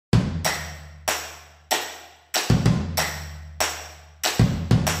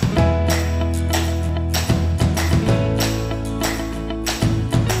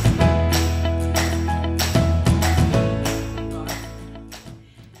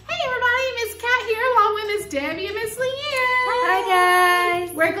Debbie and Miss Leanne. Hi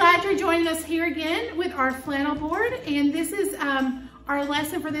guys. We're glad you're joining us here again with our flannel board. And this is our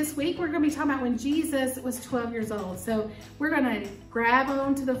lesson for this week. We're going to be talking about when Jesus was 12 years old. So we're going to grab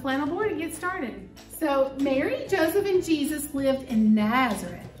onto the flannel board and get started. So Mary, Joseph, and Jesus lived in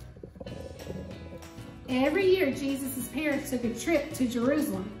Nazareth. Every year, Jesus' parents took a trip to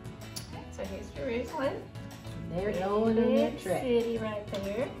Jerusalem. So here's Jerusalem. They're going on their trip. City right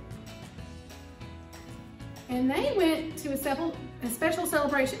there. And they went to a special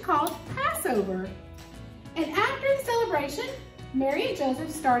celebration called Passover. And after the celebration, Mary and Joseph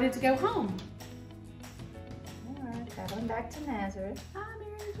started to go home. All right, traveling back to Nazareth. Hi,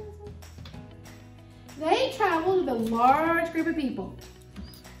 Mary and Joseph. They traveled with a large group of people.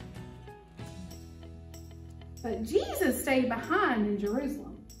 But Jesus stayed behind in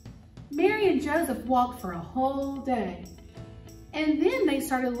Jerusalem. Mary and Joseph walked for a whole day. And then they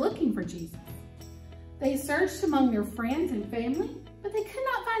started looking for Jesus. They searched among their friends and family, but they could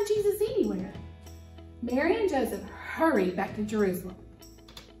not find Jesus anywhere. Mary and Joseph hurried back to Jerusalem.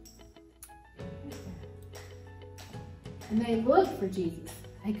 And they looked for Jesus.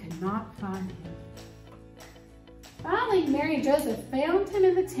 They could not find him. Finally, Mary and Joseph found him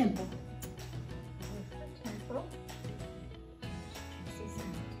in the temple.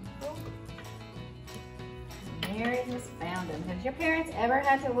 Mary has found him. Have your parents ever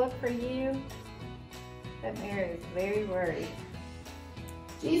had to look for you? But Mary was very worried.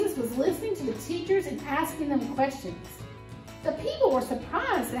 Jesus was listening to the teachers and asking them questions. The people were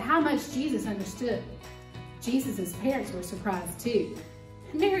surprised at how much Jesus understood. Jesus' parents were surprised too.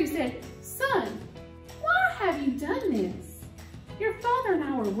 Mary said, "Son, why have you done this? Your father and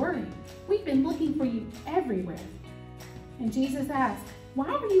I were worried. We've been looking for you everywhere." And Jesus asked,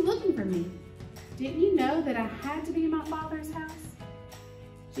 "Why were you looking for me? Didn't you know that I had to be in my Father's house?"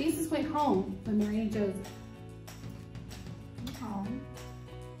 Jesus went home with Mary and Joseph. Home.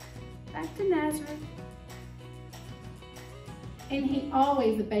 Back to Nazareth. And he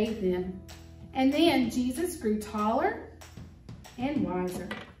always obeyed them. And then Jesus grew taller and wiser.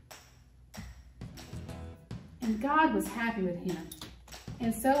 And God was happy with him.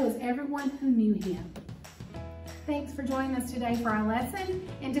 And so was everyone who knew him. Thanks for joining us today for our lesson.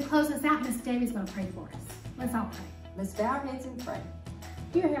 And to close us out, Miss Davies going to pray for us. Let's all pray. Let's bow our heads and pray.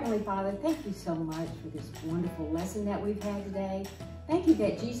 Dear Heavenly Father, thank you so much for this wonderful lesson that we've had today. Thank you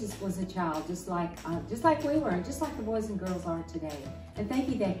that Jesus was a child just like we were, and just like the boys and girls are today. And thank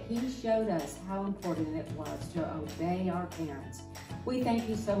you that he showed us how important it was to obey our parents. We thank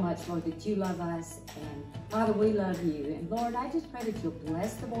you so much, Lord, that you love us, and Father, we love you. And Lord, I just pray that you'll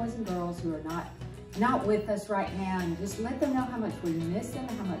bless the boys and girls who are not with us right now, and just let them know how much we miss them,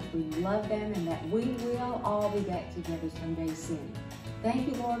 and how much we love them, and that we will all be back together someday soon. Thank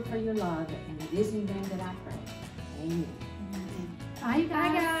you, Lord, for your love, and it is in them that I pray. Amen. Bye,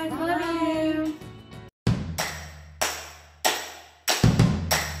 guys. Bye. Love you.